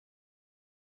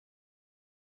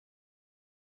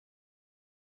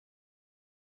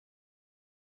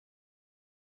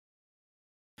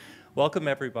Welcome,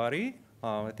 everybody.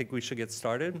 I think we should get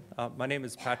started. My name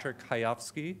is Patrick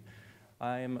Hayovsky.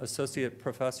 I am Associate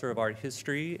Professor of Art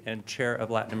History and Chair of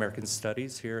Latin American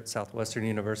Studies here at Southwestern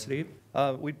University.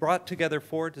 We brought together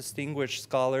 4 distinguished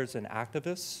scholars and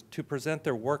activists to present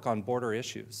their work on border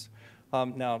issues.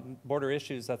 Now, border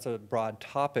issues, that's a broad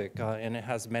topic, and it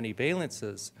has many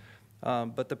valences.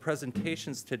 But the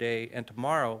presentations today and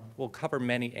tomorrow will cover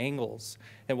many angles.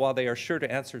 And while they are sure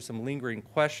to answer some lingering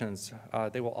questions,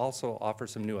 they will also offer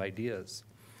some new ideas.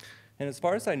 And as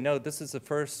far as I know, this is the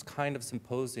first kind of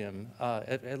symposium,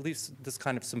 at least this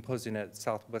kind of symposium at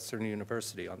Southwestern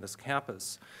University on this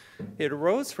campus. It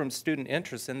arose from student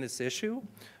interest in this issue,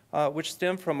 which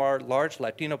stemmed from our large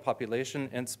Latino population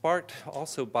and sparked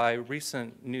also by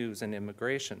recent news and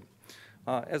immigration.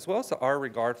 As well as our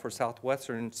regard for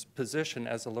Southwestern's position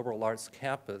as a liberal arts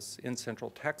campus in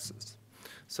Central Texas,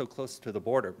 so close to the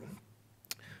border.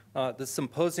 The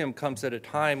symposium comes at a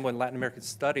time when Latin American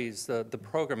Studies, the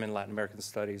program in Latin American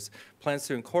Studies, plans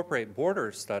to incorporate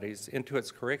border studies into its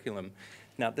curriculum.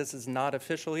 Now, this is not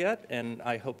official yet, and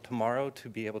I hope tomorrow to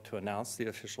be able to announce the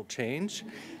official change.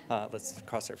 Let's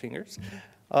cross our fingers.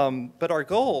 But our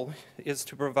goal is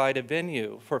to provide a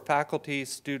venue for faculty,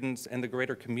 students, and the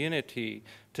greater community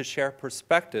to share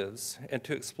perspectives and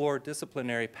to explore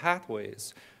disciplinary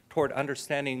pathways toward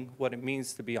understanding what it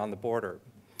means to be on the border.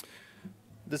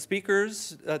 The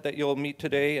speakers that you'll meet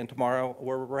today and tomorrow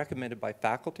were recommended by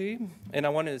faculty, and I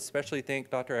want to especially thank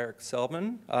Dr. Eric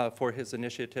Selman for his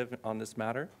initiative on this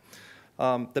matter.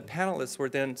 The panelists were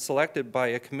then selected by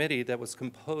a committee that was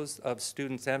composed of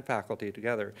students and faculty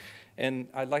together. And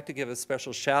I'd like to give a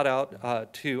special shout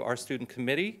out to our student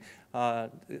committee,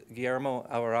 Guillermo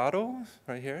Alvarado,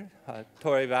 right here,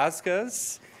 Torre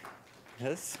Vasquez,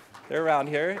 yes, they're around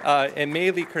here, and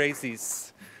Meili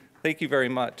Crazis. Thank you very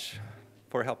much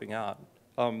for helping out.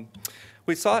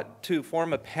 We sought to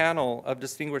form a panel of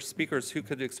distinguished speakers who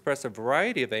could express a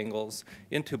variety of angles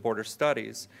into border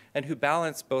studies and who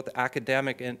balance both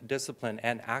academic and discipline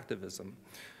and activism.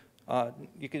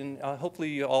 You can, hopefully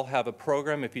you all have a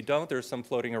program. If you don't, there's some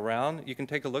floating around. You can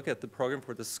take a look at the program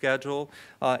for the schedule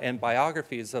and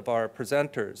biographies of our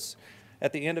presenters.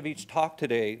 At the end of each talk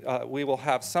today, we will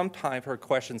have some time for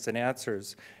questions and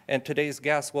answers, and today's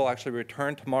guests will actually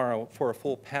return tomorrow for a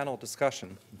full panel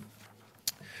discussion.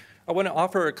 I want to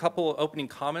offer a couple opening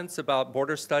comments about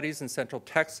border studies in Central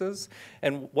Texas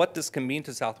and what this can mean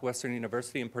to Southwestern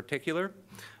University in particular.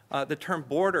 The term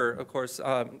border, of course,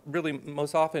 really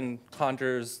most often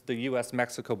conjures the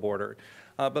US-Mexico border.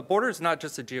 But border is not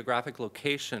just a geographic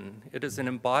location. It is an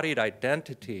embodied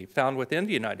identity found within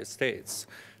the United States.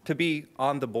 To be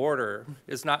on the border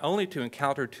is not only to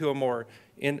encounter 2 or more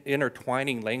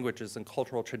intertwining languages and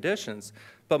cultural traditions,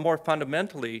 but more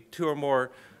fundamentally,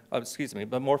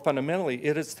 but more fundamentally,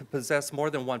 it is to possess more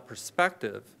than one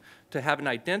perspective, to have an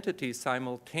identity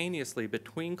simultaneously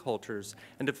between cultures,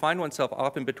 and to find oneself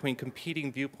often between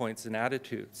competing viewpoints and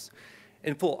attitudes.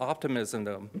 In full optimism,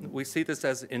 though, we see this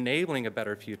as enabling a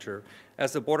better future,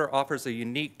 as the border offers a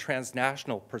unique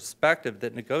transnational perspective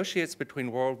that negotiates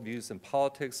between worldviews and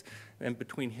politics and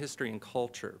between history and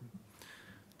culture.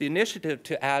 The initiative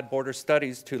to add border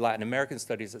studies to Latin American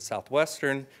studies at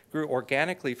Southwestern grew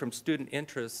organically from student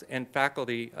interests and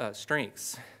faculty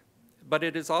strengths. But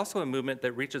it is also a movement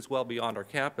that reaches well beyond our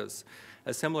campus.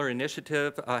 A similar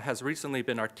initiative has recently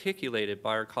been articulated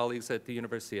by our colleagues at the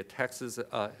University of Texas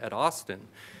at Austin.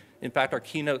 In fact, our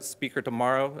keynote speaker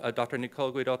tomorrow, Dr.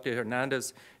 Nicole Guidotti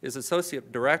Hernandez, is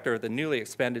Associate Director of the newly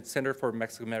expanded Center for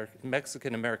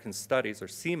Mexican American Studies, or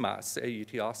CMAS,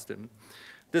 at UT Austin.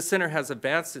 This center has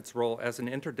advanced its role as an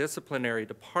interdisciplinary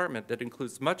department that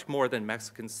includes much more than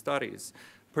Mexican studies,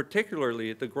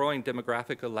 particularly the growing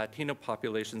demographic of Latino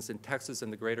populations in Texas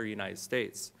and the greater United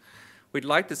States. We'd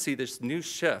like to see this new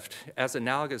shift as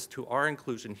analogous to our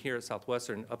inclusion here at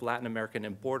Southwestern of Latin American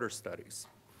and border studies.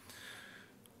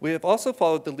 We have also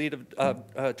followed the lead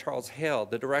of Charles Hale,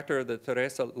 the director of the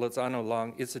Teresa Lozano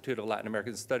Long Institute of Latin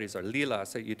American Studies, or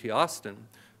LILAS, at UT Austin,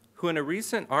 who in a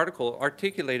recent article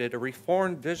articulated a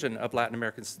reformed vision of Latin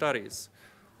American studies.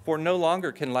 For no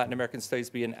longer can Latin American studies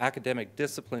be an academic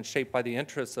discipline shaped by the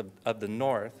interests of the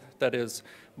North, that is,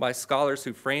 by scholars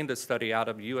who frame the study out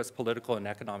of US political and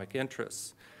economic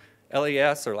interests.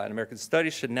 LAS, or Latin American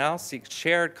Studies, should now seek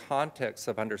shared contexts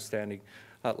of understanding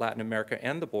Latin America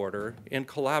and the border in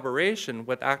collaboration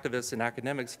with activists and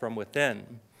academics from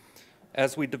within,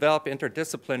 as we develop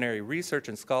interdisciplinary research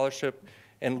and scholarship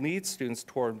and lead students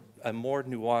toward a more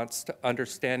nuanced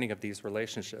understanding of these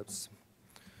relationships.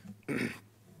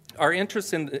 Our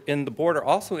interest in the border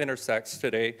also intersects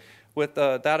today with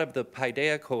that of the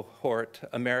Paideia cohort,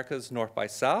 Americas North by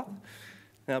South.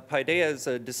 Now, Paideia is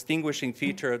a distinguishing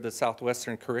feature of the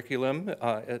Southwestern curriculum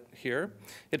here.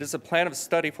 It is a plan of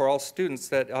study for all students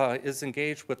that is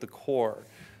engaged with the core.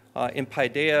 In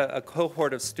Paideia, a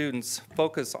cohort of students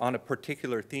focus on a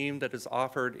particular theme that is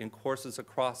offered in courses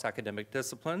across academic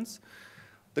disciplines.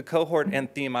 The cohort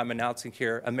and theme I'm announcing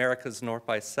here, America's North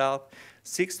by South,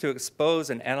 seeks to expose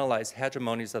and analyze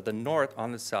hegemonies of the North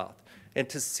on the South and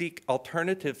to seek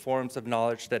alternative forms of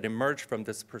knowledge that emerge from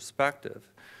this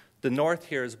perspective. The North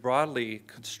here is broadly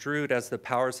construed as the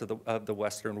powers of the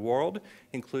Western world,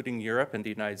 including Europe and the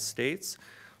United States,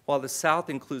 while the South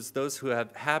includes those who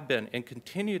have been and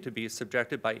continue to be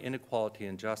subjected by inequality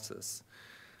and injustice.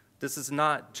 This is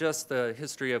not just the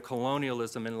history of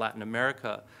colonialism in Latin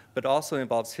America, but also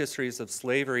involves histories of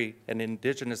slavery and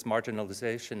indigenous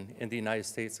marginalization in the United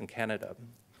States and Canada.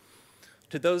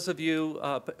 To those of you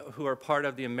who are part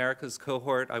of the Americas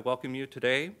cohort, I welcome you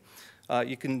today.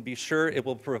 You can be sure it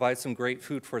will provide some great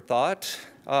food for thought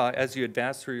as you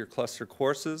advance through your cluster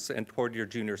courses and toward your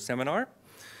junior seminar.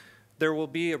 There will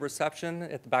be a reception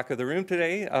at the back of the room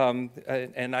today,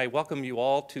 and I welcome you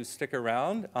all to stick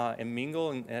around and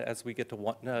mingle as we get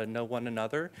to know one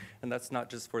another. And that's not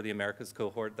just for the Americas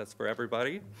cohort, that's for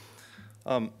everybody.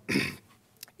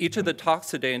 Each of the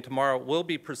talks today and tomorrow will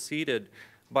be preceded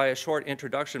by a short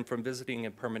introduction from visiting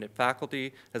and permanent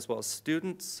faculty, as well as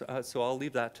students, so I'll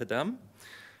leave that to them.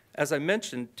 As I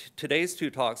mentioned, today's two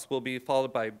talks will be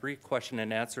followed by a brief question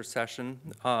and answer session.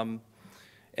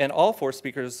 And all four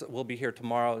speakers will be here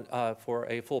tomorrow for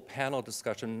a full panel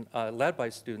discussion led by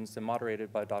students and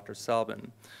moderated by Dr. Selvin.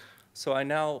 So I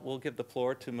now will give the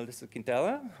floor to Melissa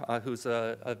Quintela, who's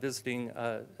a visiting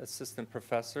assistant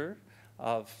professor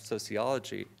of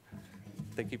sociology.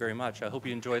 Thank you very much. I hope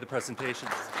you enjoy the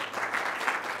presentations.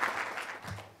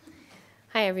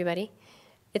 Hi, everybody.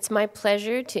 It's my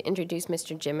pleasure to introduce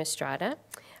Mr. Jim Estrada,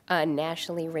 a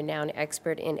nationally renowned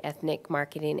expert in ethnic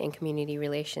marketing and community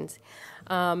relations.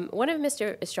 One of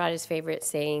Mr. Estrada's favorite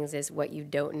sayings is, "What you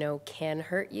don't know can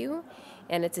hurt you."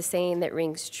 And it's a saying that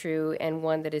rings true, and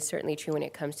one that is certainly true when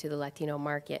it comes to the Latino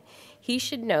market. He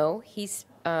should know he's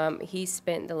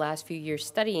spent the last few years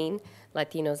studying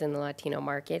Latinos in the Latino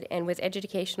market, and with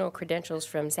educational credentials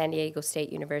from San Diego State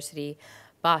University,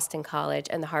 Boston College,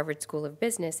 and the Harvard School of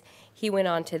Business, he went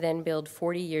on to then build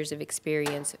 40 years of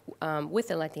experience with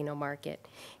the Latino market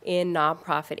in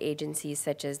nonprofit agencies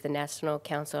such as the National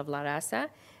Council of La Raza,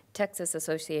 Texas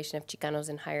Association of Chicanos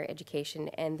in Higher Education,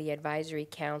 and the Advisory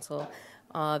Council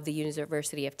of the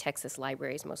University of Texas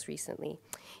Libraries most recently.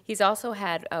 He's also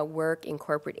had work in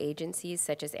corporate agencies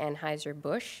such as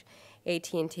Anheuser-Busch,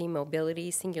 AT&T Mobility,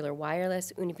 Singular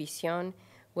Wireless, Univision,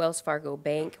 Wells Fargo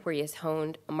Bank, where he has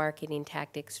honed marketing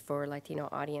tactics for Latino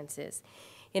audiences.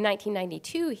 In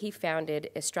 1992, he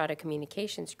founded Estrada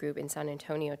Communications Group in San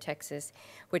Antonio, Texas,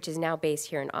 which is now based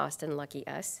here in Austin, lucky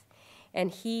us.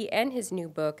 And he and his new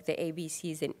book, The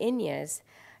ABCs and Iñas,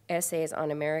 Essays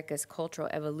on America's Cultural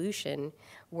Evolution,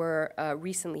 were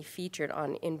recently featured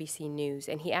on NBC News.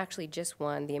 And he actually just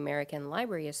won the American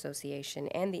Library Association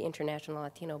and the International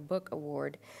Latino Book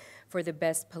Award for the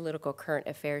best political current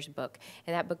affairs book.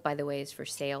 And that book, by the way, is for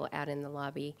sale out in the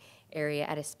lobby area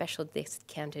at a special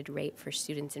discounted rate for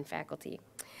students and faculty.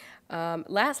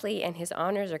 Lastly, and his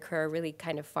honors occur really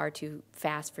kind of far too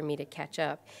fast for me to catch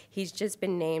up, he's just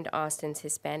been named Austin's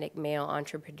Hispanic Male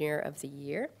Entrepreneur of the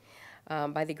Year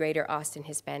by the Greater Austin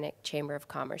Hispanic Chamber of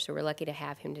Commerce. So we're lucky to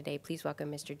have him today. Please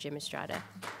welcome Mr. Jim Estrada.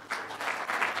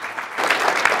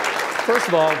 First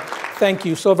of all, thank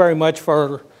you so very much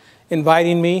for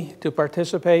inviting me to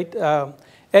participate.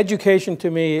 Education to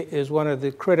me is one of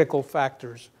the critical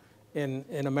factors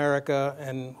in America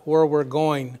and where we're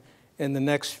going in the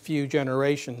next few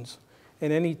generations.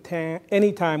 And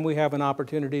anytime we have an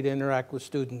opportunity to interact with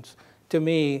students, to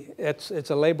me, it's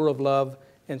a labor of love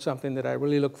and something that I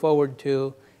really look forward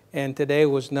to, and today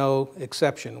was no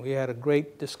exception. We had a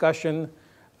great discussion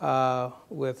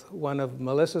with one of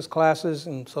Melissa's classes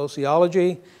in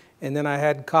sociology, and then I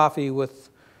had coffee with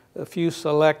a few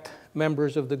select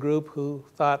members of the group who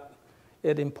thought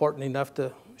it important enough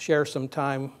to share some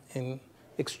time and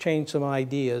exchange some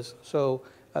ideas. So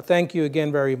thank you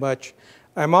again very much.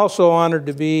 I'm also honored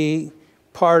to be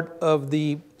part of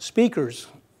the speakers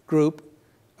group.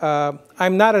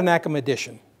 I'm not an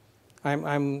academician.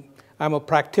 I'm a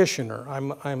practitioner.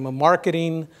 I'm a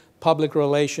marketing, public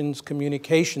relations,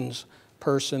 communications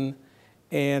person,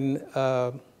 and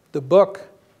the book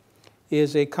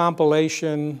is a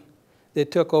compilation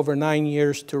that took over 9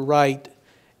 years to write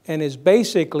and is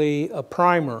basically a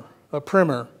primer,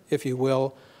 if you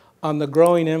will, on the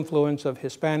growing influence of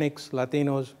Hispanics,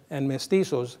 Latinos, and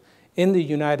mestizos in the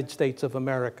United States of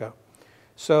America.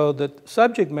 So the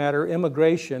subject matter,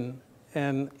 immigration,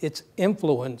 and its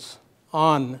influence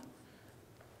on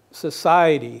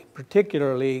society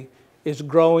particularly, is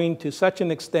growing to such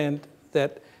an extent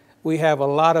that we have a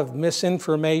lot of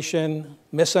misinformation,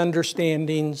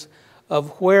 misunderstandings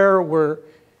of where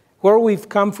we've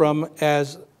come from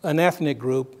as an ethnic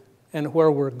group and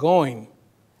where we're going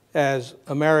as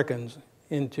Americans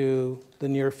into the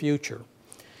near future.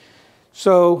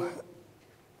 So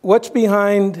what's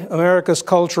behind America's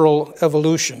cultural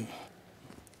evolution?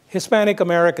 Hispanic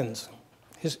Americans.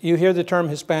 You hear the term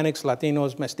Hispanics,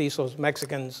 Latinos, mestizos,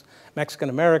 Mexicans, Mexican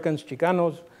Americans,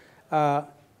 Chicanos.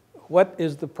 What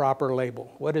is the proper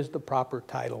label? What is the proper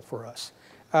title for us?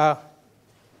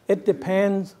 It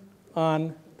depends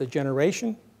on the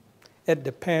generation. It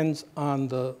depends on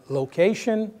the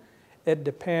location. It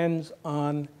depends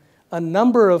on a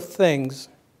number of things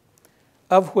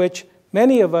of which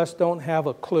many of us don't have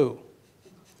a clue,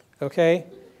 okay?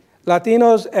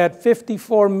 Latinos at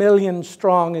 54 million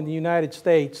strong in the United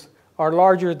States are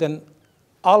larger than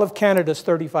all of Canada's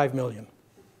 35 million,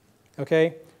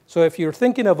 okay? So if you're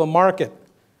thinking of a market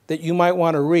that you might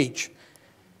want to reach,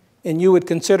 and you would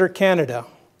consider Canada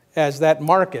as that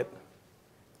market,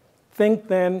 think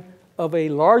then of a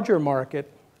larger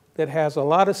market that has a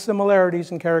lot of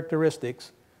similarities and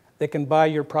characteristics that can buy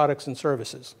your products and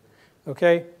services,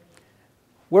 okay?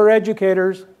 We're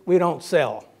educators, we don't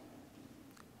sell.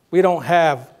 We don't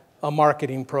have a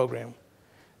marketing program.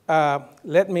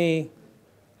 Let me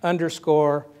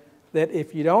underscore that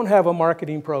if you don't have a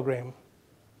marketing program,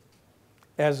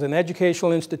 as an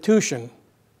educational institution,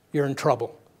 you're in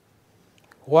trouble.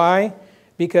 Why?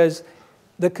 Because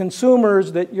the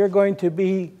consumers that you're going to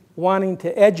be wanting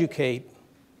to educate,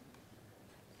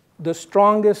 the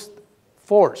strongest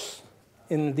force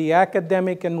in the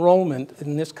academic enrollment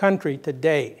in this country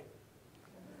today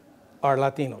are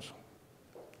Latinos.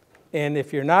 And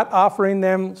if you're not offering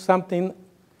them something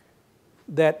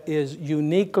that is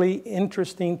uniquely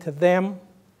interesting to them,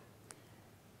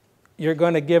 you're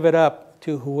going to give it up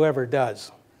to whoever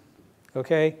does,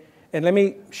 okay? And let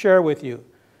me share with you.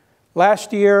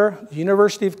 Last year, the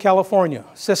University of California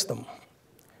system,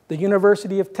 the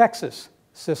University of Texas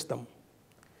system,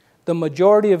 the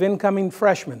majority of incoming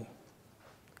freshmen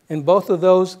in both of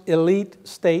those elite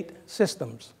state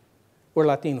systems were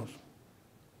Latinos,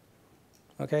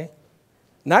 okay?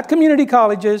 Not community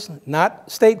colleges,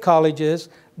 not state colleges,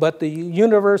 but the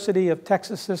University of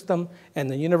Texas system and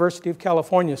the University of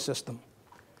California system.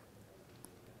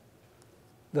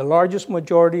 The largest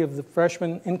majority of the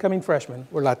freshmen, incoming freshmen,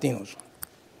 were Latinos.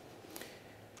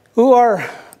 Who are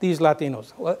these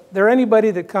Latinos? Well, they're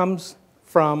anybody that comes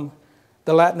from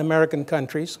the Latin American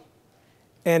countries,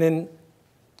 and in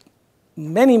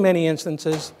many, many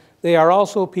instances, they are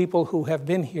also people who have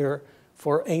been here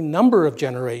for a number of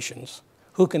generations,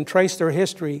 who can trace their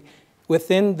history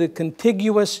within the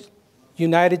contiguous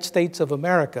United States of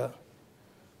America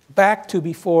back to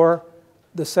before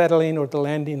the settling or the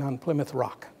landing on Plymouth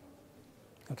Rock,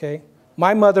 okay?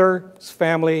 My mother's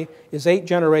family is 8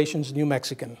 generations New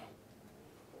Mexican.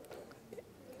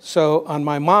 So on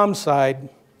my mom's side,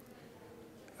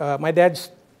 my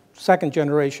dad's 2nd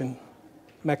generation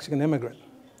Mexican immigrant.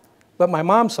 But my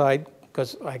mom's side,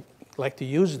 because I like to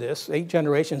use this, 8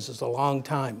 generations is a long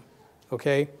time,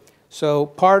 okay? So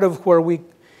part of where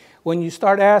when you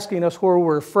start asking us where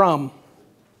we're from,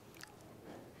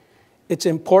 it's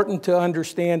important to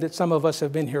understand that some of us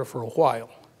have been here for a while.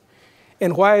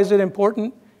 And why is it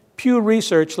important? Pew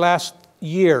Research last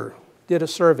year did a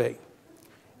survey.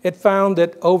 It found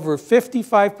that over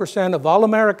 55% of all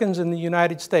Americans in the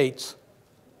United States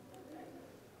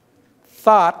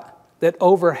thought that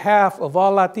over half of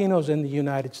all Latinos in the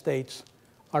United States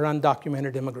are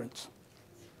undocumented immigrants,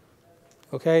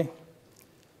 okay?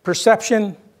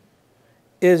 Perception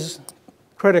is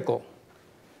critical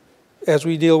as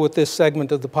we deal with this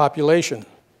segment of the population.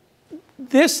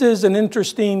 This is an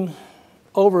interesting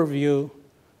overview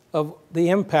of the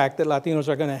impact that Latinos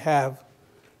are going to have,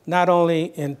 not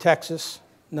only in Texas,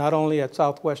 not only at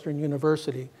Southwestern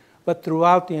University, but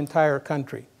throughout the entire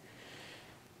country.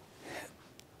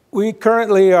 We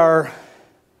currently are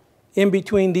in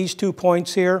between these 2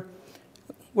 points here.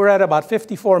 We're at about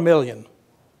 54 million,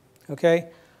 okay?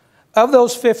 Of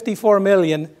those 54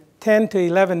 million, 10 to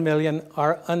 11 million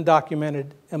are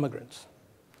undocumented immigrants.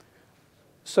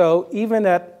 So even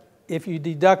if you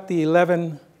deduct the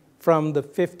 11 from the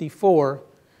 54,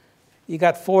 you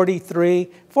got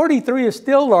 43. 43 is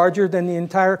still larger than the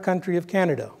entire country of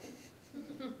Canada,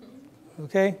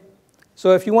 okay?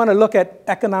 So if you want to look at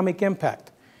economic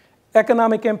impact,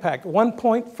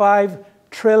 $1.5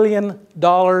 trillion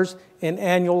in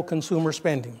annual consumer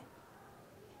spending.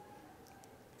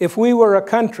 If we were a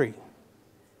country,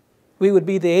 we would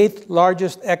be the 8th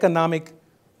largest economic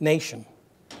nation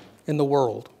in the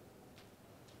world.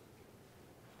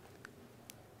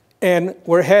 And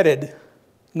we're headed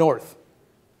north.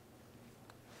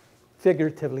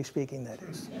 Figuratively speaking, that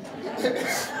is.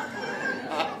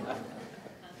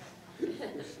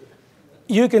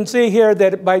 You can see here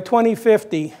that by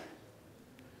 2050,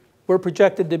 we're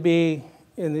projected to be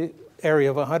in the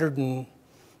area of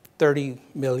 130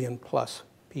 million plus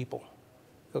people,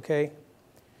 okay?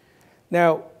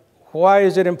 Now, why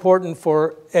is it important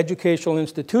for educational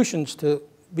institutions to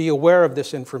be aware of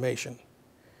this information?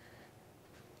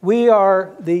 We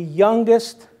are the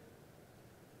youngest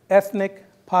ethnic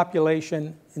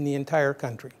population in the entire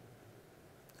country,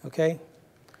 okay?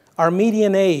 Our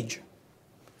median age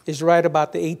is right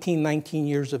about the 18, 19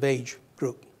 years of age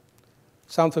group.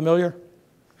 Sound familiar?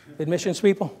 Admissions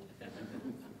people?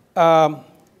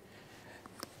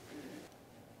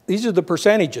 These are the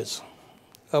percentages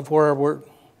of where we're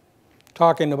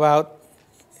talking about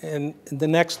in the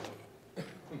next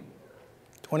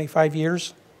 25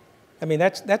 years. I mean,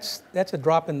 that's a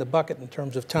drop in the bucket in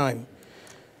terms of time.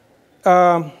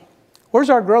 Where's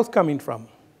our growth coming from?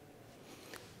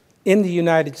 In the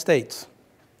United States,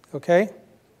 okay?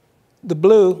 The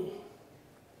blue,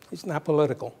 it's not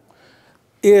political,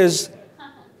 is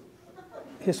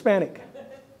Hispanic,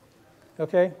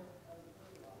 okay?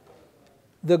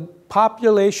 The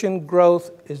population growth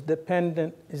is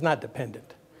not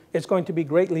dependent. It's going to be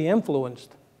greatly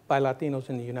influenced by Latinos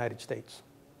in the United States,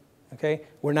 okay?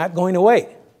 We're not going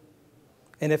away.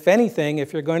 And if anything,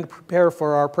 if you're going to prepare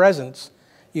for our presence,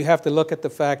 you have to look at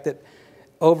the fact that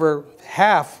over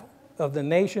half of the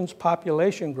nation's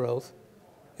population growth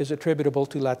is attributable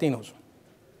to Latinos,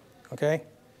 okay?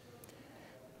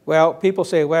 Well, people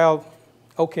say, well,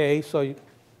 okay, so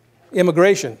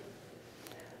immigration.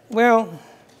 Well,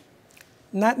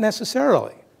 not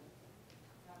necessarily.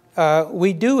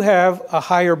 We do have a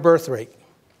higher birth rate,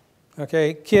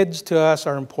 okay? Kids to us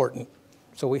are important,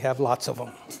 so we have lots of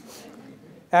them.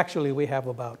 Actually, we have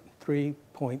about 3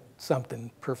 point something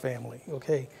per family,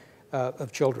 okay,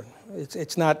 of children.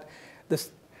 It's not,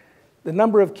 the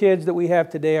number of kids that we have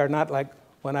today are not like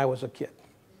when I was a kid,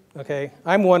 okay?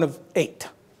 I'm one of 8.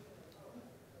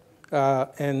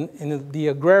 And in the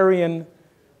agrarian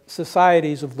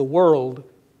societies of the world,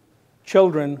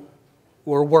 children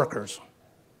were workers.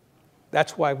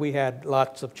 That's why we had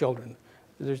lots of children.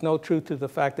 There's no truth to the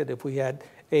fact that if we had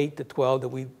 8 to 12 that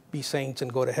we'd be saints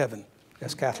and go to heaven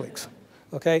as Catholics,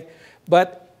 okay?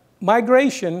 But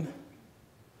migration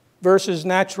versus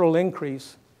natural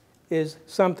increase is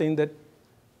something that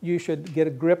you should get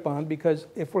a grip on, because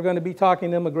if we're going to be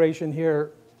talking immigration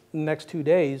here in the next 2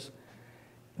 days,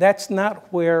 that's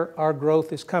not where our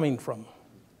growth is coming from.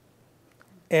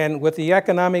 And with the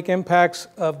economic impacts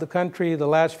of the country the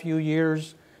last few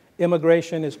years,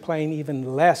 immigration is playing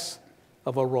even less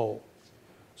of a role.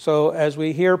 So as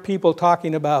we hear people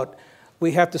talking about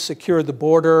we have to secure the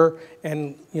border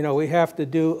and we have to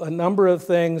do a number of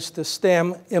things to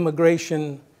stem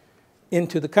immigration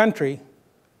into the country,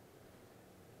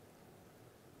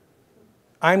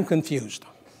 I'm confused,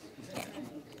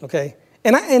 okay?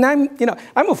 And I'm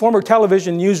a former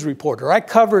television news reporter. I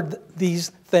covered these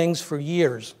things for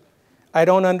years. I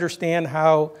don't understand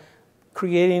how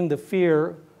creating the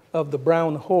fear of the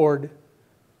brown horde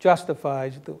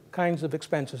justifies the kinds of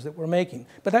expenses that we're making.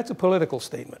 But that's a political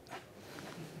statement.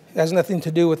 It has nothing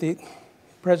to do with the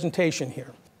presentation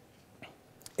here.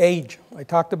 Age, I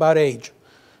talked about age.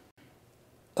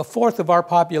 1/4 of our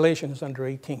population is under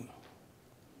 18,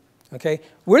 okay?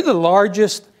 We're the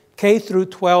largest K through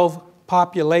 12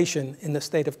 population in the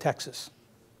state of Texas.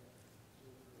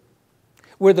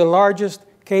 We're the largest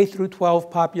K through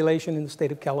 12 population in the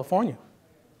state of California.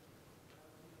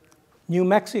 New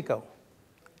Mexico,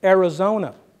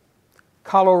 Arizona,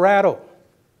 Colorado,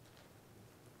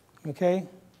 okay?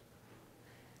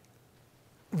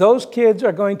 Those kids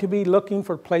are going to be looking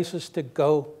for places to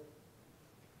go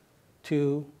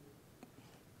to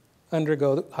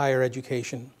undergo higher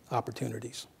education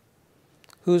opportunities.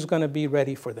 Who's going to be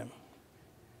ready for them?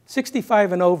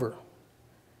 65 and over.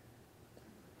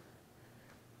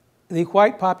 The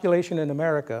white population in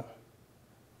America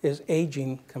is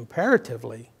aging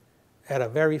comparatively at a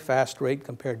very fast rate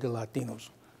compared to Latinos.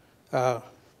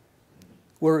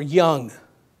 We're young.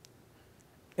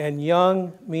 And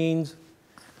young means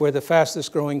we're the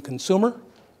fastest growing consumer,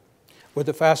 we're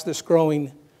the fastest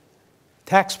growing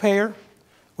taxpayer,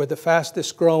 We're the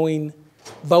fastest growing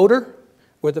voter.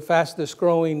 We're the fastest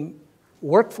growing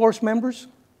workforce members.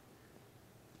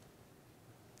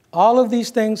 All of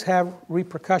these things have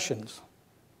repercussions.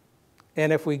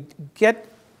 And if we get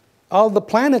all the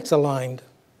planets aligned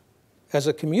as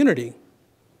a community,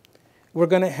 we're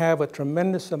going to have a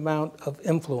tremendous amount of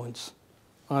influence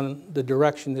on the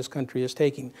direction this country is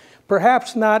taking.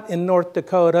 Perhaps not in North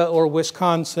Dakota or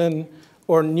Wisconsin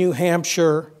or New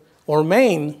Hampshire or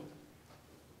Maine,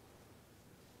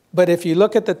 but if you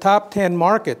look at the top 10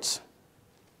 markets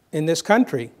in this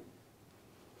country,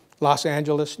 Los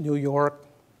Angeles, New York,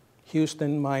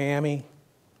 Houston, Miami,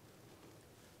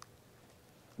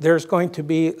 there's going to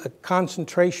be a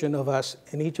concentration of us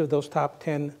in each of those top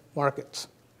 10 markets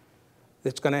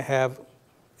that's going to have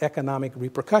economic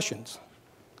repercussions.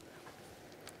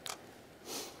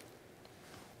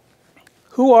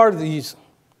 Who are these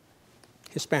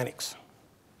Hispanics,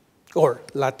 or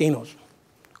Latinos,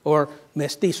 or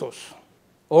mestizos,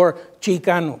 or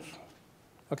Chicanos,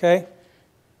 okay?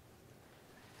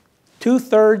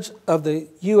 2/3 of the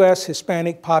US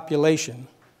Hispanic population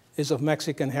is of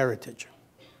Mexican heritage,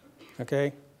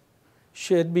 okay?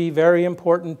 Should be very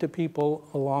important to people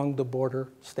along the border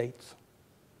states,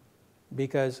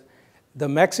 because the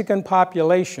Mexican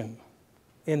population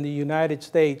in the United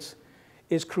States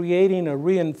is creating a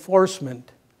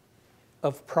reinforcement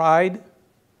of pride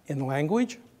in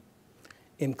language,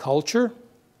 in culture,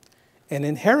 and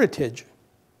in heritage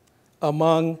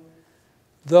among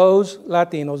those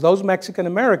Latinos, those Mexican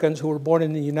Americans who were born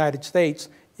in the United States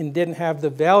and didn't have the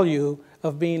value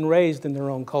of being raised in their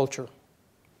own culture.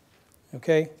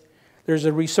 Okay? There's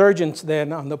a resurgence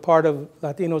then on the part of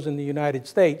Latinos in the United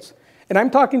States. And I'm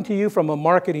talking to you from a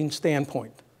marketing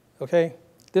standpoint. Okay?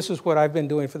 This is what I've been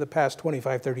doing for the past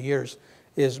 25, 30 years,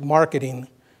 is marketing,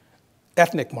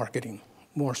 ethnic marketing,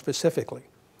 more specifically.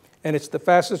 And it's the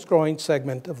fastest growing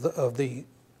segment of the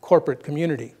corporate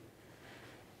community.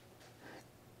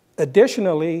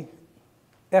 Additionally,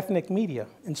 ethnic media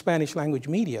and Spanish language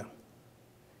media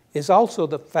is also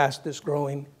the fastest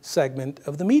growing segment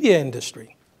of the media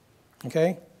industry.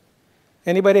 Okay?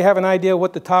 Anybody have an idea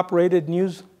what the top rated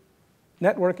news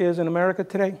network is in America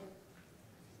today?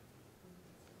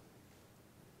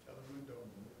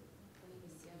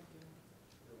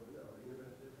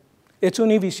 It's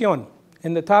Univision.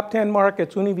 In the top 10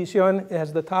 markets, Univision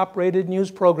has the top-rated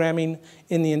news programming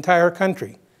in the entire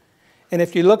country. And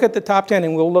if you look at the top 10,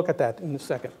 and we'll look at that in a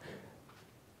second,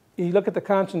 you look at the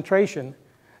concentration,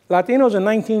 Latinos in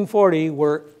 1940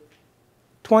 were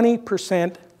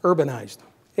 20% urbanized,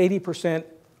 80%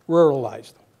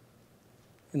 ruralized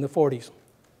in the 40s.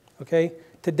 Okay?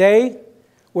 Today,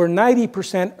 we're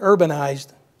 90%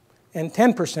 urbanized and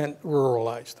 10%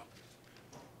 ruralized.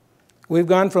 We've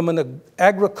gone from an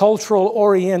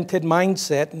agricultural-oriented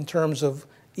mindset in terms of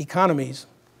economies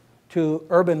to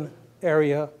urban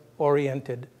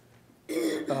area-oriented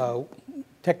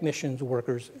technicians,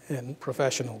 workers, and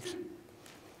professionals.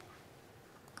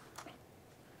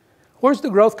 Where's the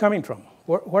growth coming from?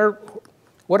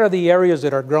 What are the areas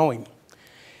that are growing?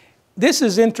 This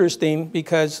is interesting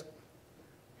because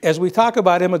as we talk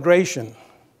about immigration,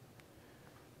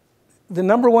 the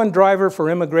number one driver for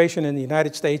immigration in the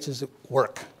United States is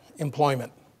work,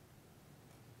 employment.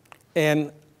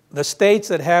 And the states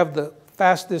that have the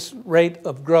fastest rate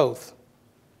of growth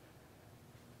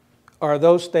are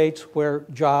those states where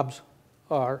jobs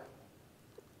are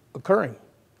occurring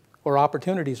or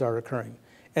opportunities are occurring.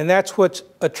 And that's what's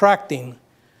attracting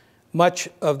much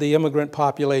of the immigrant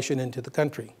population into the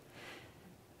country.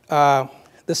 The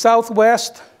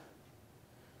Southwest,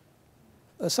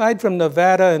 aside from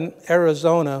Nevada and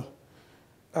Arizona,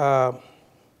 have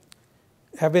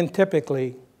been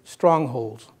typically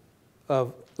strongholds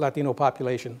of Latino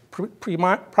population,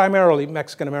 primarily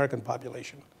Mexican-American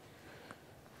population.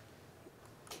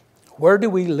 Where do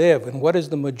we live, and what is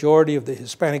the majority of the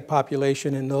Hispanic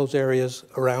population in those areas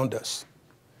around us?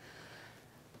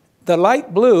 The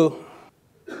light blue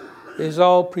is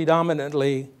all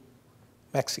predominantly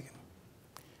Mexican.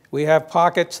 We have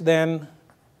pockets then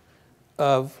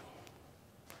of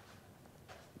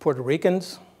Puerto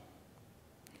Ricans.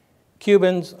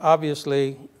 Cubans,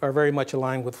 obviously, are very much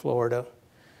aligned with Florida.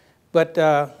 But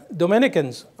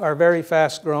Dominicans are very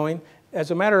fast growing. As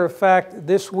a matter of fact,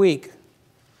 this week,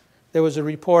 there was a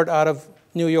report out of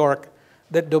New York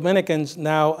that Dominicans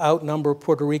now outnumber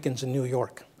Puerto Ricans in New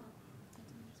York.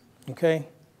 Okay?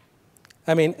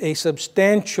 I mean, a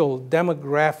substantial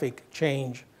demographic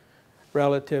change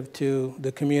relative to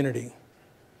the community.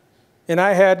 And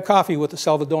I had coffee with a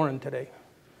Salvadoran today.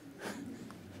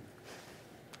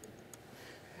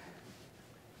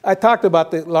 I talked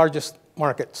about the largest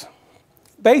markets.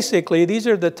 Basically, these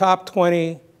are the top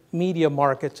 20 media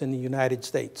markets in the United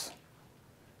States.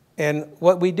 And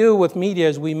what we do with media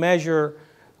is we measure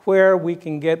where we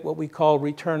can get what we call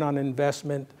return on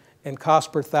investment and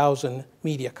cost per thousand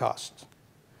media costs.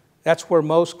 That's where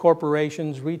most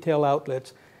corporations, retail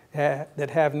outlets that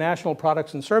have national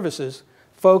products and services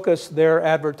focus their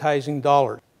advertising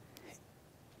dollars.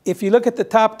 If you look at the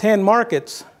top 10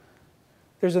 markets,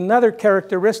 there's another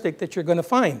characteristic that you're going to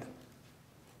find.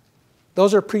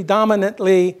 Those are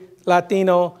predominantly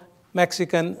Latino,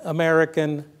 Mexican,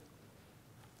 American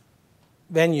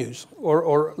venues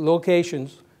or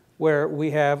locations where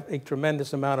we have a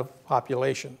tremendous amount of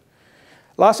population.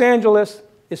 Los Angeles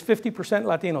is 50%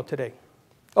 Latino today,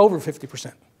 over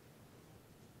 50%.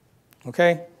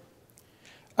 Okay?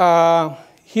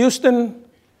 Houston,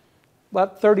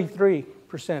 about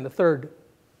 33%, a third.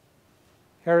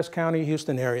 Harris County,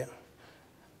 Houston area.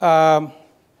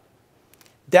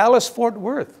 Dallas-Fort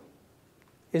Worth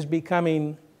is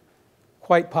becoming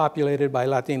quite populated by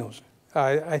Latinos.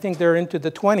 I think they're into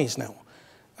the 20s now.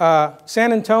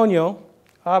 San Antonio,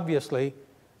 obviously,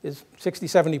 is 60,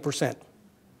 70%.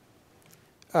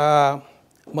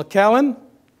 McAllen,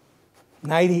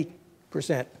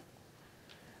 90%.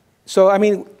 So, I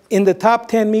mean, in the top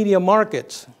 10 media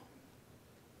markets,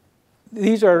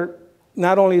 these are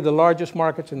not only the largest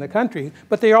markets in the country,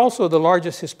 but they're also the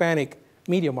largest Hispanic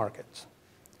media markets.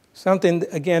 Something,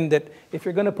 again, that if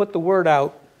you're going to put the word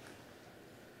out,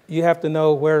 you have to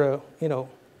know where to,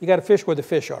 you got to fish where the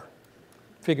fish are,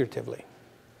 figuratively.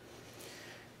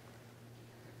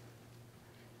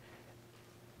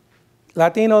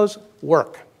 Latinos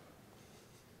work,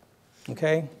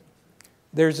 okay?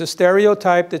 There's a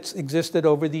stereotype that's existed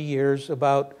over the years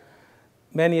about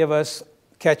many of us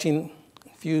catching a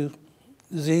few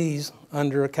Z's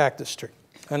under a cactus tree,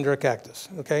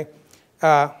 okay?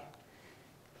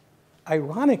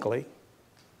 Ironically,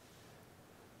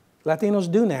 Latinos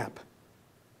do nap,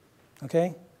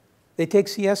 okay? They take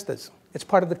siestas. It's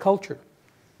part of the culture.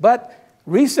 But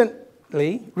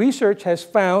recently, research has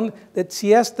found that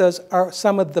siestas are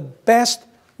some of the best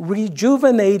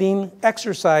rejuvenating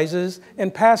exercises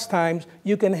and pastimes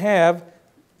you can have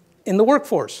in the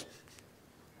workforce.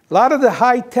 A lot of the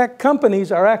high-tech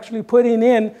companies are actually putting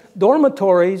in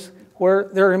dormitories where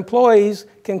their employees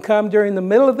can come during the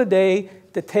middle of the day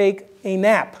to take a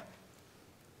nap.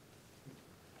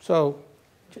 So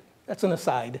that's an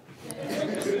aside.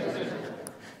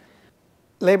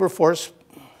 Labor force,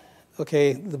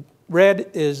 okay, the red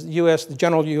is US, the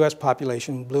general US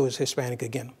population, blue is Hispanic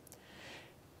again.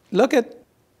 Look at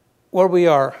where we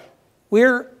are.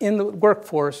 We're in the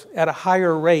workforce at a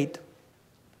higher rate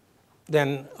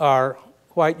than our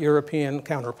white European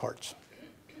counterparts.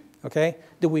 Okay?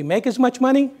 Do we make as much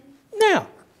money? No.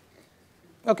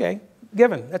 Okay,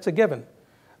 given, that's a given.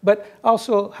 But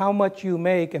also how much you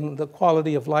make and the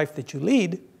quality of life that you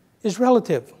lead is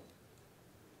relative.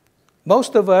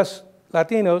 Most of us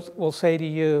Latinos will say to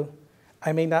you,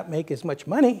 I may not make as much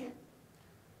money,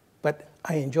 but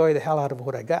I enjoy the hell out of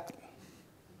what I got.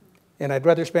 And I'd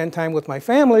rather spend time with my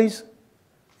families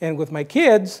and with my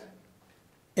kids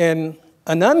in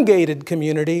an ungated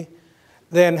community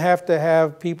than have to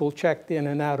have people checked in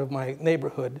and out of my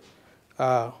neighborhood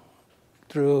by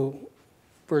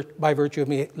virtue of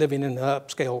me living in an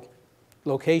upscale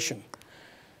location.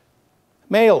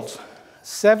 Males,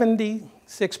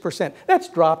 76%. That's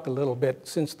dropped a little bit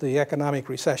since the economic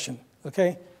recession,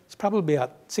 okay? It's probably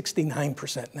about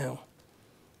 69% now.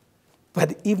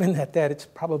 But even at that, it's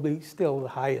probably still the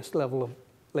highest level of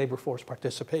labor force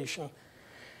participation.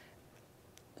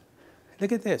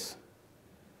 Look at this.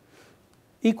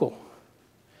 Equal.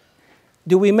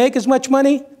 Do we make as much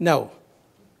money? No.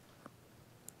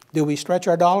 Do we stretch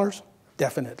our dollars?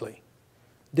 Definitely.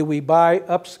 Do we buy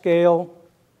upscale,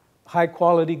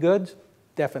 high-quality goods?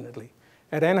 Definitely.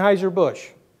 At Anheuser-Busch,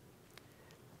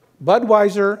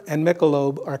 Budweiser and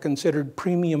Michelob are considered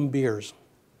premium beers.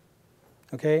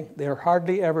 Okay? They're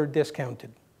hardly ever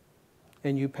discounted.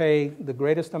 And you pay the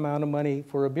greatest amount of money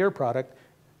for a beer product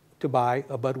to buy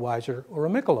a Budweiser or a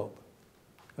Michelob.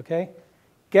 Okay?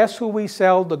 Guess who we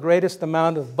sell the greatest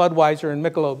amount of Budweiser and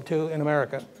Michelob to in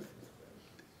America?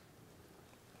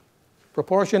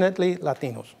 Proportionately,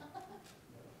 Latinos.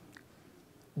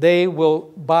 They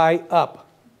will buy up.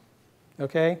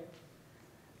 Okay?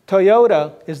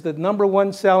 Toyota is the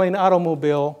 #1 selling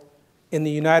automobile in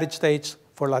the United States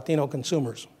for Latino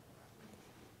consumers.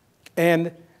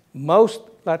 And most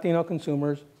Latino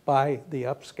consumers buy the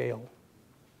upscale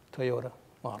Toyota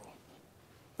model.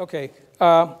 Okay,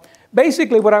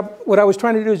 basically what I was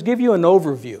trying to do is give you an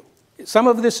overview. Some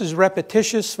of this is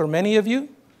repetitious for many of you,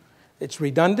 It's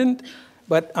redundant.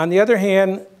 But on the other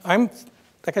hand,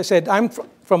 like I said, I'm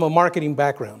from a marketing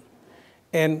background.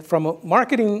 And from a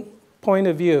marketing point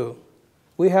of view,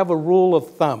 we have a rule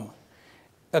of thumb.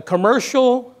 A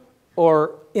commercial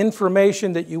or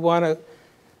information that you want to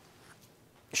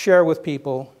share with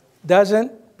people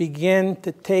doesn't begin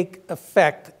to take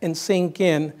effect and sink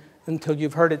in until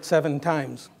you've heard it 7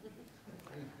 times.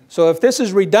 So if this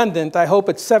is redundant, I hope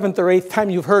it's 7th or 8th time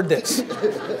you've heard this.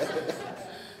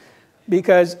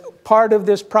 Because part of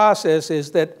this process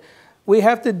is that we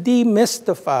have to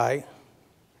demystify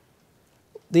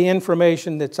the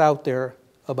information that's out there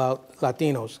about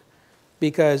Latinos.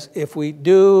 Because if we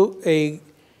do a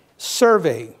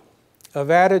survey of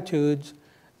attitudes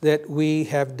that we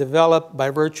have developed by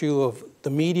virtue of the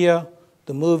media,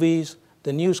 the movies,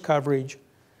 the news coverage,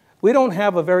 we don't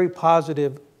have a very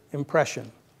positive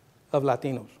impression of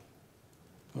Latinos,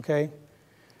 okay?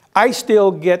 I still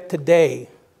get today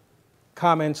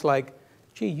comments like,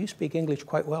 gee, you speak English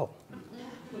quite well.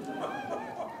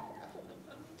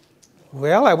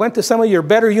 Well, I went to some of your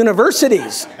better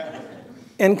universities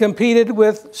and competed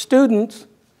with students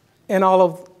in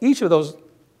each of those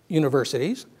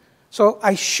universities, so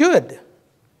I should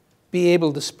be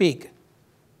able to speak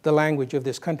the language of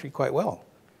this country quite well.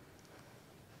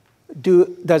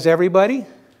 Does everybody?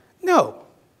 No.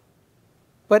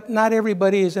 But not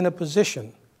everybody is in a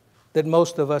position that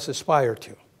most of us aspire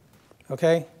to,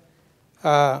 okay?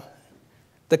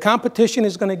 The competition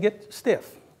is going to get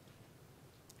stiff.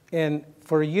 And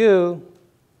for you,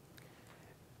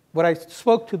 what I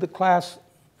spoke to the class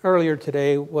earlier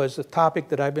today was a topic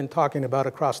that I've been talking about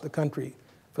across the country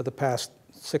for the past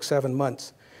 6, 7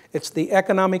 months. It's the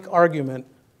economic argument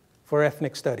for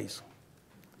ethnic studies,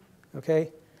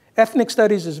 okay? Ethnic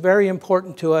studies is very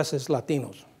important to us as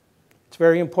Latinos. It's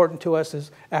very important to us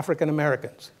as African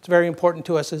Americans. It's very important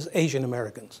to us as Asian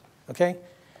Americans, okay?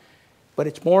 But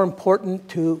it's more important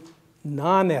to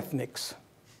non-ethnics.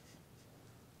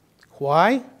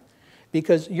 Why?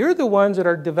 Because you're the ones that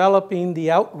are developing the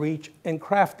outreach and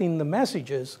crafting the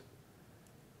messages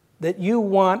that you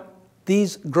want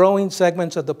these growing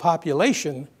segments of the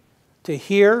population to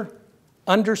hear,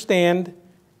 understand,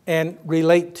 and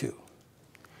relate to.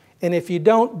 And if you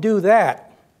don't do that,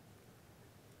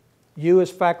 you as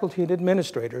faculty and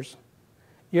administrators,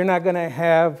 you're not going to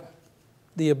have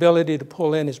the ability to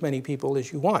pull in as many people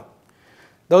as you want.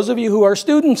 Those of you who are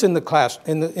students in the class,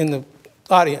 in the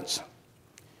audience,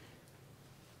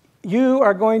 you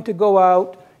are going to go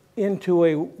out into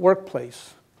a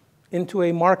workplace, into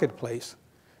a marketplace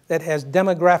that has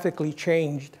demographically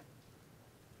changed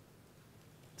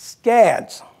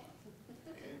scads.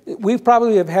 We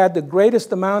probably have had the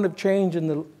greatest amount of change in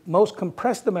the most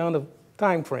compressed amount of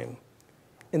time frame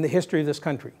in the history of this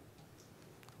country.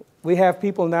 We have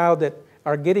people now that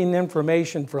are getting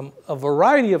information from a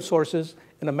variety of sources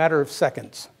in a matter of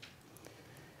seconds.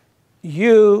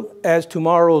 You, as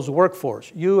tomorrow's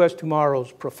workforce, you as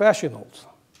tomorrow's professionals,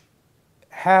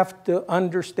 have to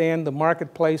understand the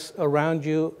marketplace around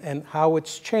you and how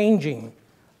it's changing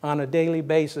on a daily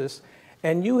basis,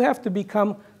 and you have to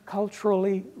become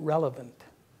culturally relevant.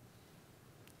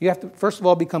 You have to, first of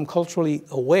all, become culturally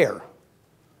aware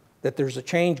that there's a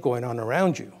change going on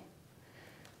around you.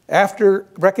 After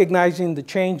recognizing the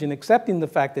change and accepting the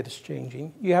fact that it's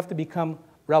changing, you have to become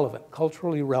relevant,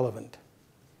 culturally relevant.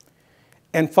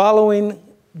 And following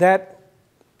that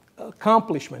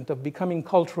accomplishment of becoming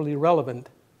culturally relevant,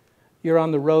 you're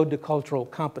on the road to cultural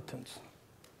competence.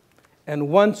 And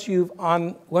once you're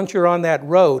on that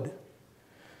road,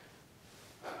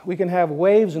 we can have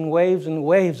waves and waves and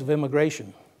waves of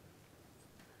immigration.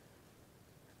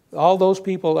 All those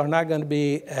people are not going to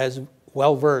be as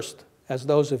well-versed as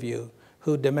those of you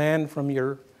who demand from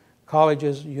your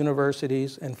colleges,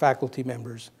 universities, and faculty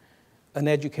members an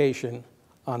education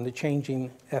on the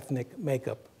changing ethnic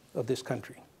makeup of this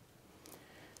country.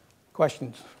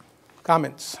 Questions,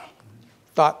 comments,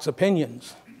 thoughts,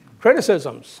 opinions,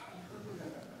 criticisms?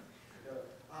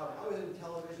 I was in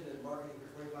television and marketing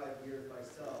for 25 years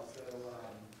myself, so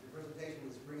your presentation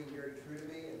was ringing very true to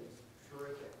me and it's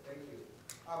terrific. Thank you.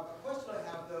 A question I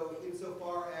have, though,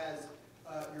 insofar as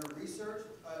your research,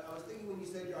 I was thinking when you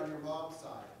said you're on your mom's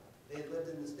side, they had lived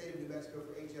in the state of New Mexico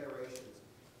for 8 generations.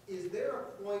 Is there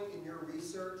a point in your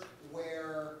research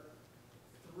where,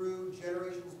 through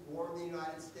generations born in the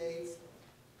United States,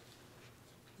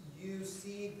 you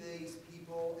see these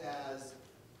people as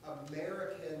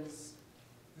Americans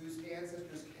whose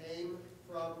ancestors came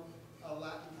from a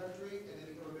Latin country and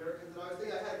they become Americans? And I was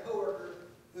thinking, I had a coworker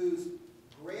whose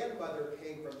grandmother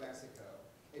came from Mexico,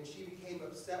 and she became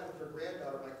upset with her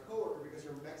granddaughter, my coworker, because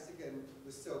her Mexican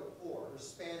was so poor. Her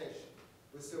Spanish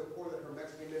was so poor that her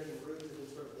Mexican-American roots had been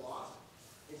sort of lost,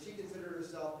 and she considered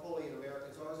herself fully an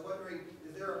American. So I was wondering,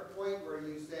 is there a point where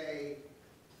you say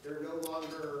there are no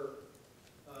longer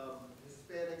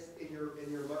Hispanics in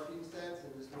your marketing sense,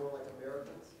 and just more like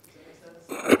Americans? Does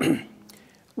that make sense?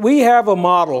 We have a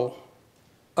model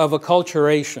of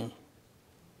acculturation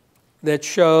that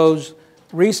shows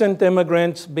recent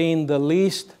immigrants being the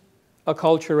least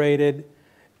acculturated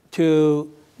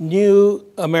to new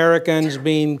Americans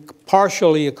being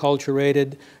partially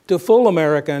acculturated to full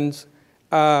Americans.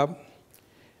 I,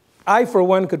 for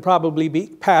one, could probably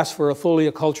pass for a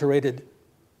fully acculturated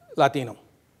Latino,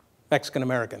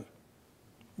 Mexican-American,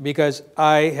 because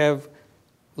I have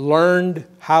learned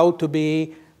how to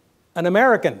be an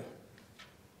American,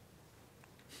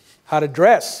 how to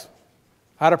dress,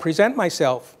 how to present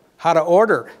myself, how to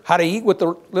order, how to eat with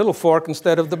the little fork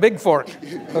instead of the big fork,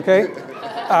 okay?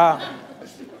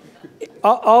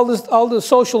 All the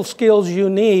social skills you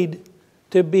need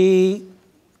to be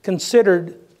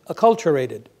considered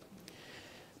acculturated.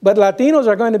 But Latinos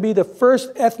are going to be the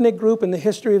first ethnic group in the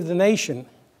history of the nation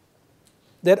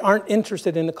that aren't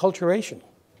interested in acculturation,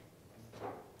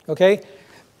 okay?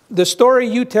 The story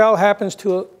you tell happens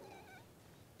to,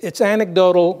 it's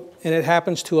anecdotal, and it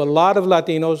happens to a lot of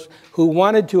Latinos who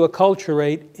wanted to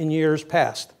acculturate in years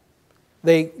past.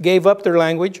 They gave up their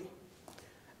language.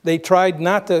 They tried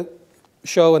not to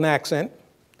show an accent.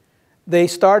 They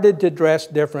started to dress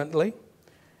differently.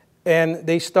 And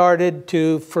they started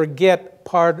to forget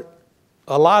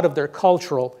a lot of their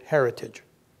cultural heritage,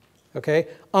 okay,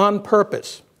 on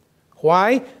purpose.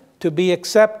 Why? To be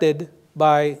accepted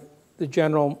by the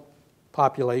general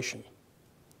population.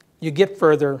 You get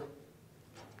further,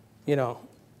 you know,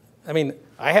 I mean,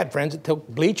 I had friends that took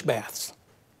bleach baths,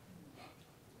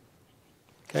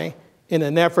 okay, in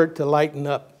an effort to lighten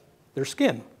up their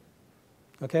skin,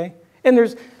 okay? And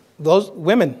there's those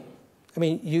women, I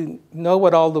mean, you know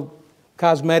what all the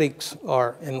cosmetics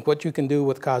are and what you can do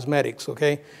with cosmetics,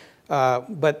 okay?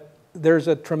 But there's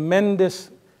a tremendous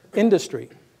industry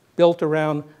built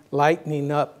around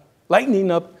lightening up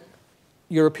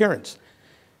your appearance.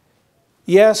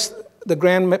 Yes, the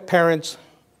grandparents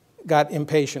got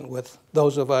impatient with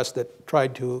those of us that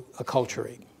tried to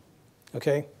acculturate,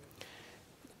 okay?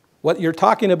 What you're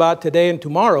talking about today and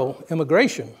tomorrow,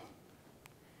 immigration,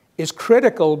 is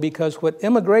critical because what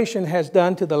immigration has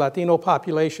done to the Latino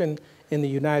population in the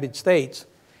United States,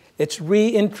 it's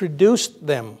reintroduced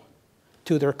them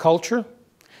to their culture.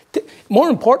 More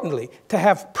importantly, to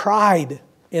have pride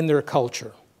in their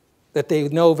culture that they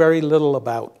know very little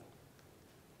about,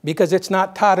 because it's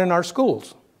not taught in our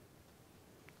schools.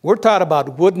 We're taught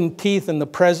about wooden teeth in the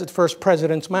first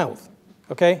president's mouth,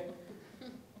 okay?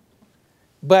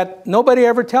 But nobody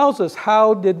ever tells us,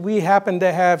 how did we happen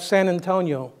to have San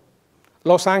Antonio,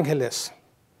 Los Angeles?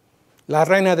 La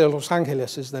Reina de Los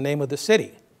Angeles is the name of the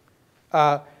city.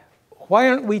 Why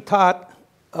aren't we taught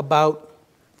about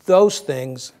those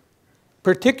things,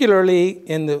 particularly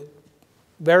in the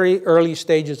very early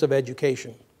stages of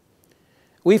education?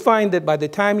 We find that by the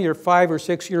time you're 5 or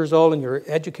 6 years old and you're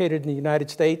educated in the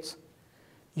United States,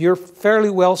 you're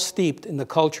fairly well steeped in the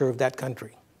culture of that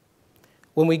country.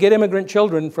 When we get immigrant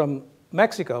children from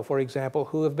Mexico, for example,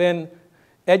 who have been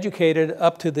educated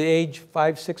up to the age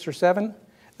 5, 6, or 7,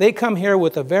 they come here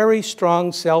with a very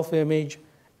strong self-image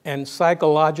and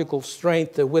psychological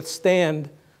strength to withstand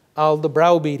all the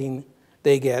browbeating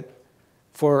they get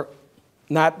for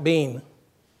not being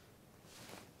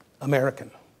American.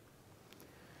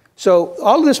 So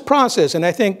all this process, and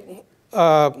I think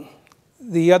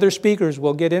the other speakers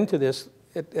will get into this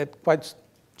at quite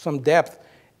some depth,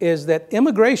 is that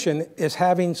immigration is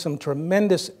having some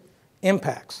tremendous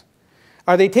impacts.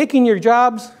 Are they taking your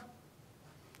jobs?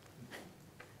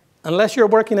 Unless you're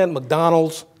working at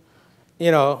McDonald's, you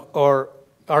know, or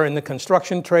are in the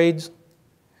construction trades,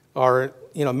 or,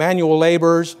 you know, manual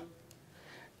laborers,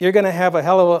 you're going to have a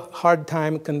hell of a hard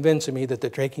time convincing me that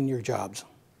they're taking your jobs,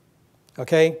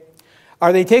 okay?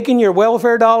 Are they taking your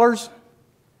welfare dollars?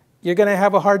 You're going to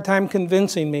have a hard time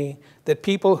convincing me that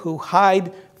people who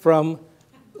hide from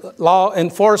law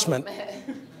enforcement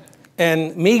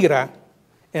and Migra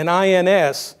and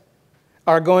INS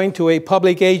are going to a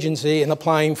public agency and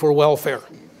applying for welfare.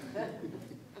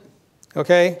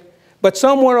 Okay? But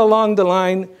somewhere along the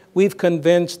line, we've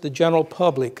convinced the general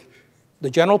public, the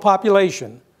general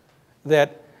population,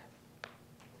 that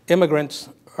immigrants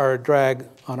are a drag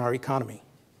on our economy.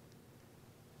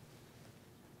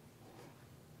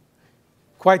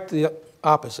 Quite the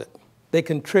opposite. They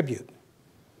contribute.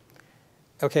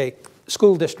 Okay,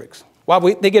 school districts. Well,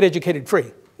 they get educated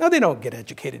free. No, they don't get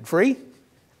educated free.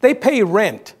 They pay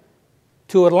rent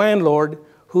to a landlord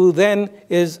who then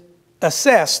is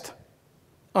assessed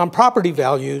on property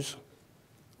values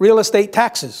real estate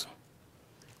taxes.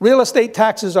 Real estate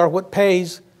taxes are what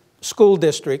pays school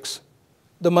districts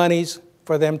the monies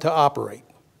for them to operate.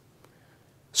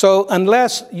 So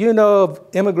unless you know of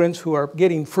immigrants who are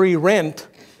getting free rent,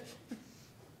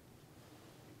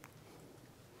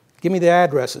 give me the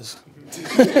addresses.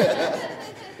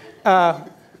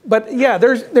 But yeah,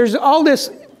 there's all this,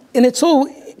 and it's so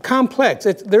complex.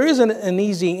 There isn't an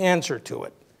easy answer to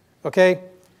it, okay?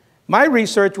 My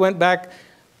research went back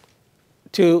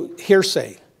to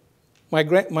hearsay. My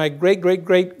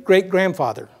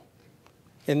great-great-great-great-grandfather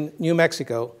in New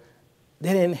Mexico,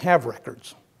 they didn't have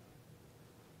records.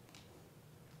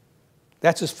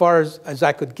 That's as far as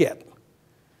I could get.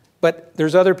 But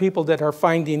there's other people that are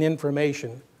finding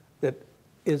information that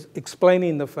is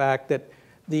explaining the fact that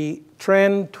the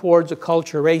trend towards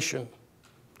acculturation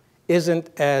isn't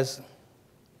as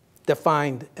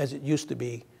defined as it used to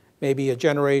be maybe a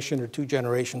generation or 2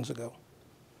 generations ago.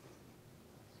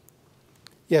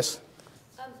 Yes?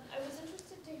 I was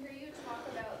interested to hear you talk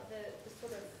about the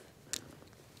sort of,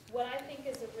 what I think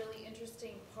is a really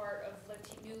interesting part of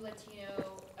new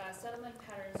Latino settlement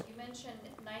patterns. You mentioned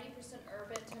 90%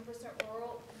 urban, 10%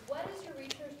 rural. What has your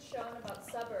research shown about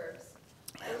suburbs?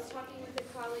 I was talking with a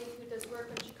colleague who does work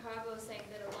in Chicago saying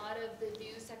that a lot of the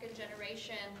new second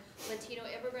generation Latino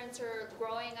immigrants are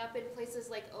growing up in places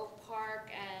like Oak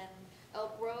Park and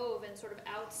Elk Grove and sort of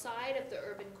outside of the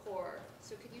urban core.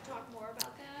 So could you talk more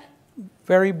about that?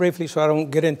 Very briefly, so I don't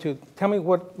get into, tell me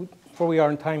where we are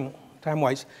in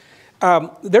time-wise.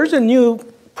 There's a new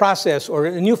process or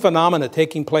a new phenomena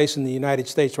taking place in the United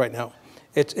States right now.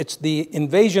 It's the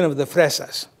invasion of the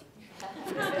fresas,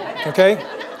 okay?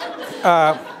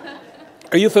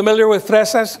 Are you familiar with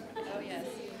fresas? Oh, yes.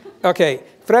 Okay,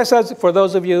 fresas, for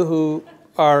those of you who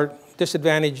are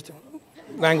disadvantaged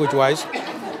language-wise,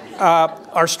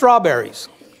 are strawberries.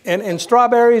 And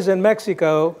strawberries in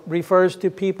Mexico refers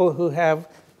to people who have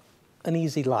an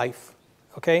easy life,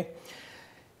 okay?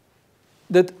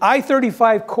 The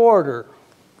I-35 corridor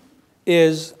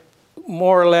is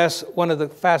more or less one of the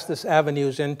fastest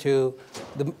avenues into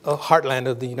the heartland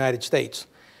of the United States.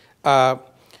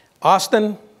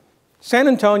 Austin, San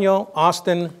Antonio,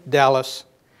 Austin, Dallas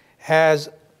has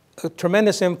a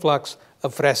tremendous influx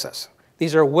of fresas.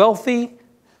 These are wealthy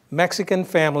Mexican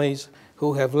families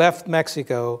who have left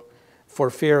Mexico for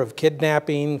fear of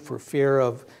kidnapping, for fear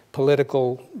of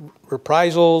political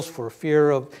reprisals, for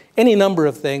fear of any number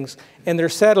of things, and they're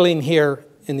settling here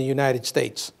in the United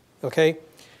States, okay?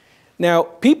 Now,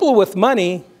 people with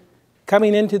money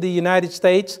coming into the United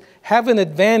States have an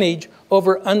advantage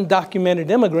over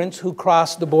undocumented immigrants who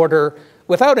cross the border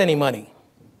without any money,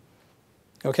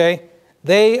 okay?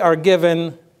 They are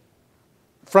given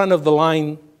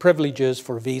front-of-the-line privileges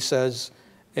for visas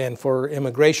and for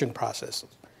immigration processes,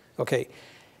 okay?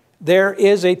 There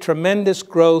is a tremendous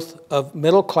growth of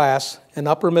middle-class and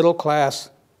upper-middle-class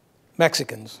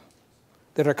Mexicans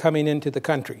that are coming into the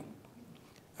country,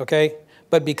 okay?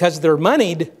 But because they're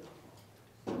moneyed,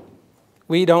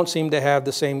 we don't seem to have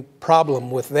the same problem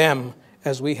with them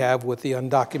as we have with the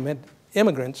undocumented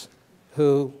immigrants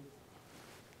who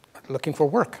are looking for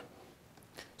work.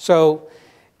 So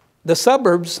the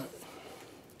suburbs,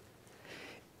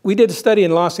 we did a study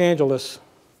in Los Angeles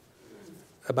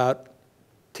about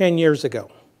 10 years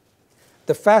ago.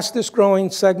 The fastest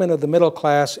growing segment of the middle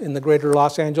class in the greater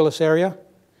Los Angeles area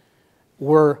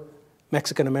were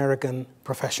Mexican American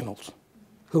professionals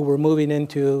who were moving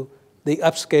into the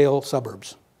upscale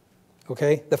suburbs,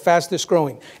 okay? The fastest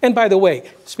growing. And by the way,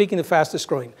 speaking of fastest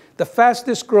growing, the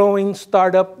fastest growing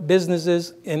startup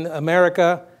businesses in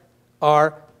America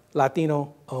are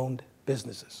Latino-owned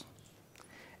businesses.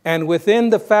 And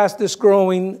within the fastest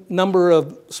growing number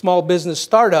of small business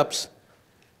startups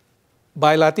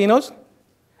by Latinos,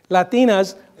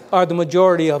 Latinas are the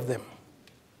majority of them.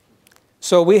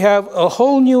 So we have a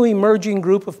whole new emerging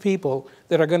group of people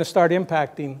that are going to start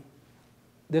impacting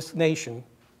this nation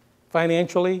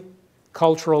financially,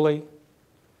 culturally,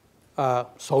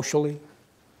 socially.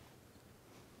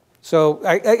 So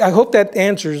I hope that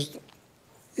answers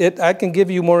it. I can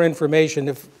give you more information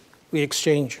if we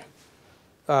exchange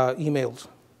emails.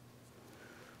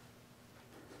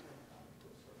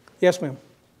 Yes, ma'am.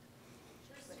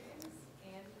 For students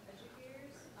and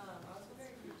educators, I was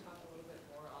wondering if you could talk a little bit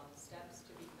more on the steps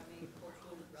to becoming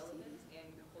culturally relevant and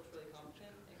culturally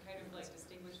competent, and kind of like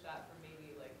distinguish that from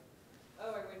maybe like,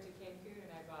 oh, I went to Cancun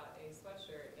and I bought a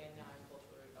sweatshirt and now I'm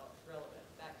culturally relevant.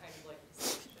 That kind of like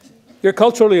distinction. You're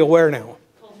culturally aware now.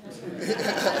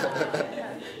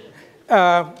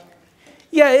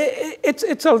 Yeah,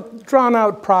 It's a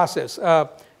drawn-out process.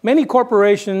 Many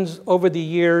corporations over the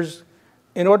years,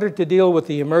 in order to deal with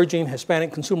the emerging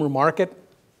Hispanic consumer market,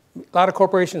 a lot of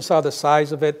corporations saw the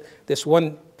size of it, this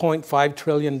 $1.5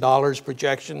 trillion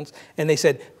projections, and they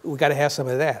said, we got to have some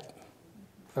of that,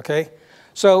 okay?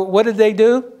 So what did they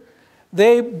do?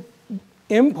 They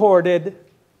imported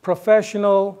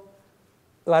professional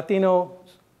Latinos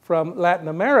from Latin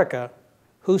America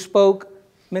who spoke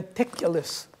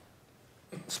meticulous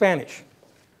Spanish,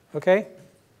 okay?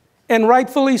 And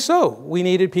rightfully so. We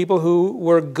needed people who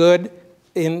were good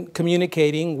in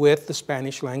communicating with the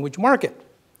Spanish language market.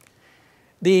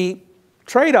 The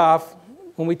trade-off,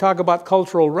 when we talk about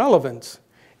cultural relevance,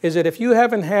 is that if you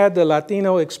haven't had the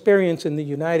Latino experience in the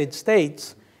United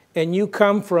States and you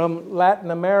come from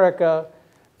Latin America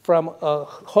from a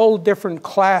whole different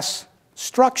class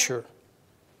structure,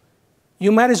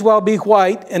 you might as well be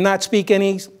white and not speak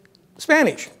any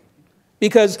Spanish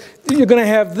because you're going to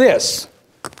have this,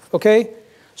 okay?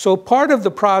 So part of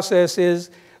the process is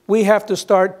we have to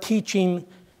start teaching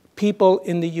people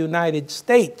in the United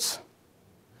States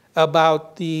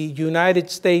about the United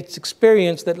States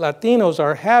experience that Latinos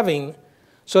are having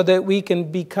so that we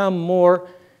can become more,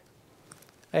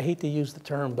 I hate to use the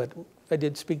term, but I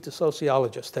did speak to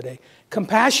sociologists today,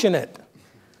 compassionate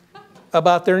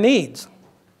about their needs,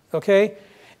 okay?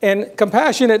 And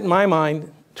compassionate, in my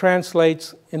mind,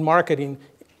 translates in marketing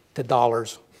to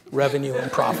dollars, revenue,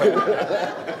 and profit.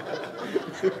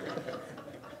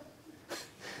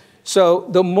 So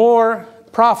the more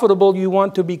profitable you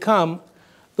want to become,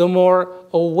 the more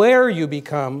aware you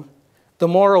become. The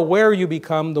more aware you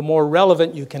become, the more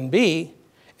relevant you can be.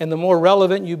 And the more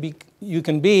relevant you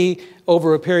can be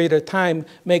over a period of time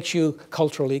makes you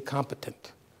culturally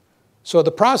competent. So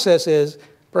the process is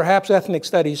perhaps ethnic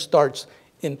studies starts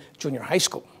in junior high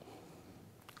school,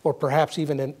 or perhaps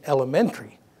even in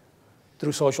elementary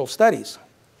through social studies.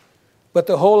 But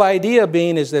the whole idea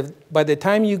being is that by the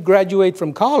time you graduate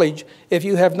from college, if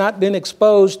you have not been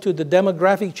exposed to the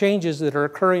demographic changes that are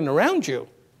occurring around you,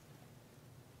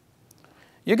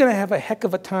 you're going to have a heck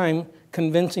of a time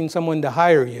convincing someone to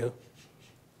hire you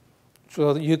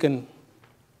so that you can,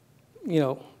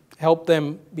 help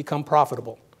them become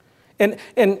profitable. And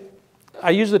I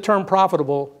use the term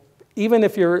profitable, even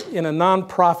if you're in a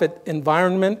nonprofit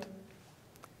environment,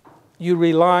 you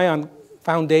rely on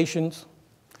foundations.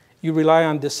 You rely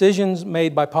on decisions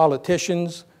made by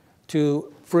politicians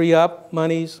to free up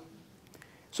monies.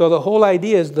 So the whole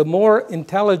idea is the more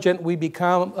intelligent we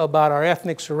become about our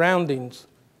ethnic surroundings,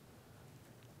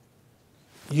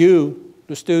 you,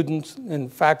 the students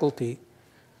and faculty,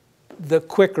 the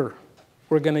quicker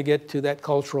we're going to get to that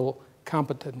cultural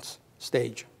competence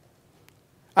stage.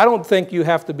 I don't think you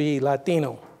have to be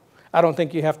Latino. I don't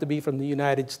think you have to be from the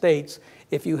United States.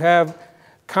 If you have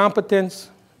competence,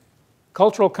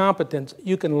 cultural competence,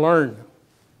 you can learn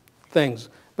things,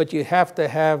 but you have to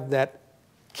have that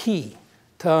key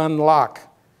to unlock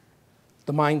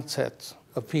the mindsets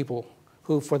of people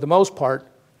who, for the most part,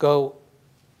 go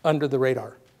under the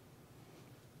radar.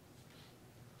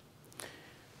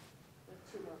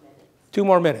 2 more minutes. 2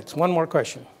 more minutes. One more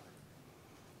question.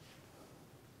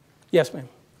 Yes, ma'am.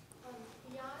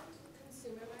 Beyond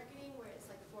consumer marketing, where it's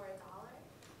like for $1,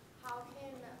 how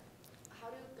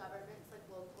do governments, like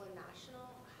local and national,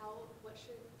 what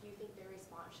do you think their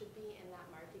response should be in that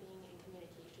marketing and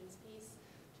communications piece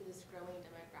to this growing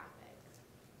demographic?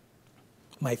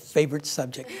 My favorite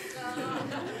subject.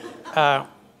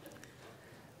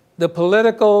 The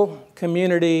political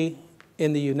community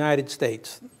in the United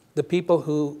States, the people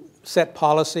who set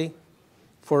policy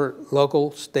for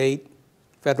local, state,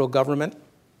 federal government,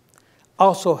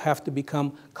 also have to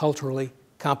become culturally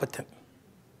competent,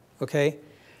 okay?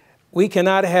 We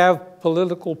cannot have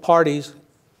political parties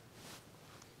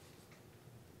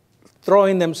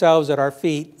throwing themselves at our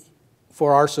feet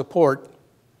for our support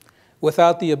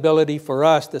without the ability for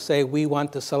us to say we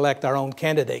want to select our own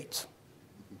candidates,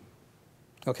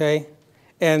 okay?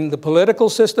 And the political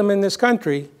system in this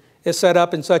country is set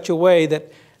up in such a way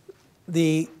that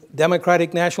the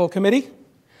Democratic National Committee,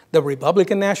 the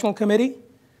Republican National Committee,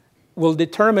 will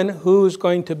determine who's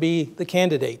going to be the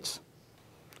candidates.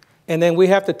 And then we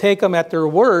have to take them at their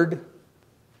word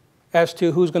as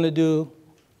to who's going to do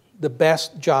the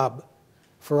best job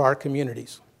for our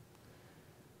communities.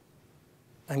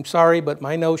 I'm sorry, but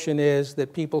my notion is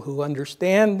that people who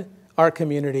understand our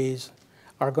communities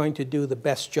are going to do the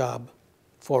best job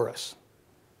for us.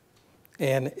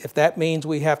 And if that means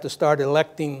we have to start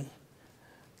electing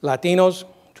Latinos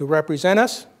to represent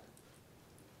us,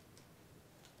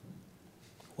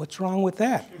 what's wrong with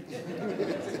that?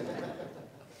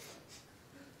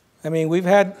 I mean, we've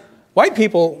had white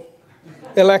people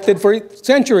elected for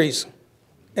centuries,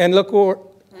 and look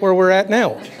where we're at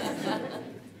now.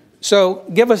 So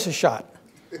give us a shot.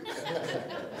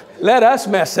 Let us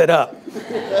mess it up.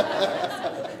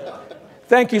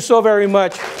 Thank you so very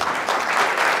much.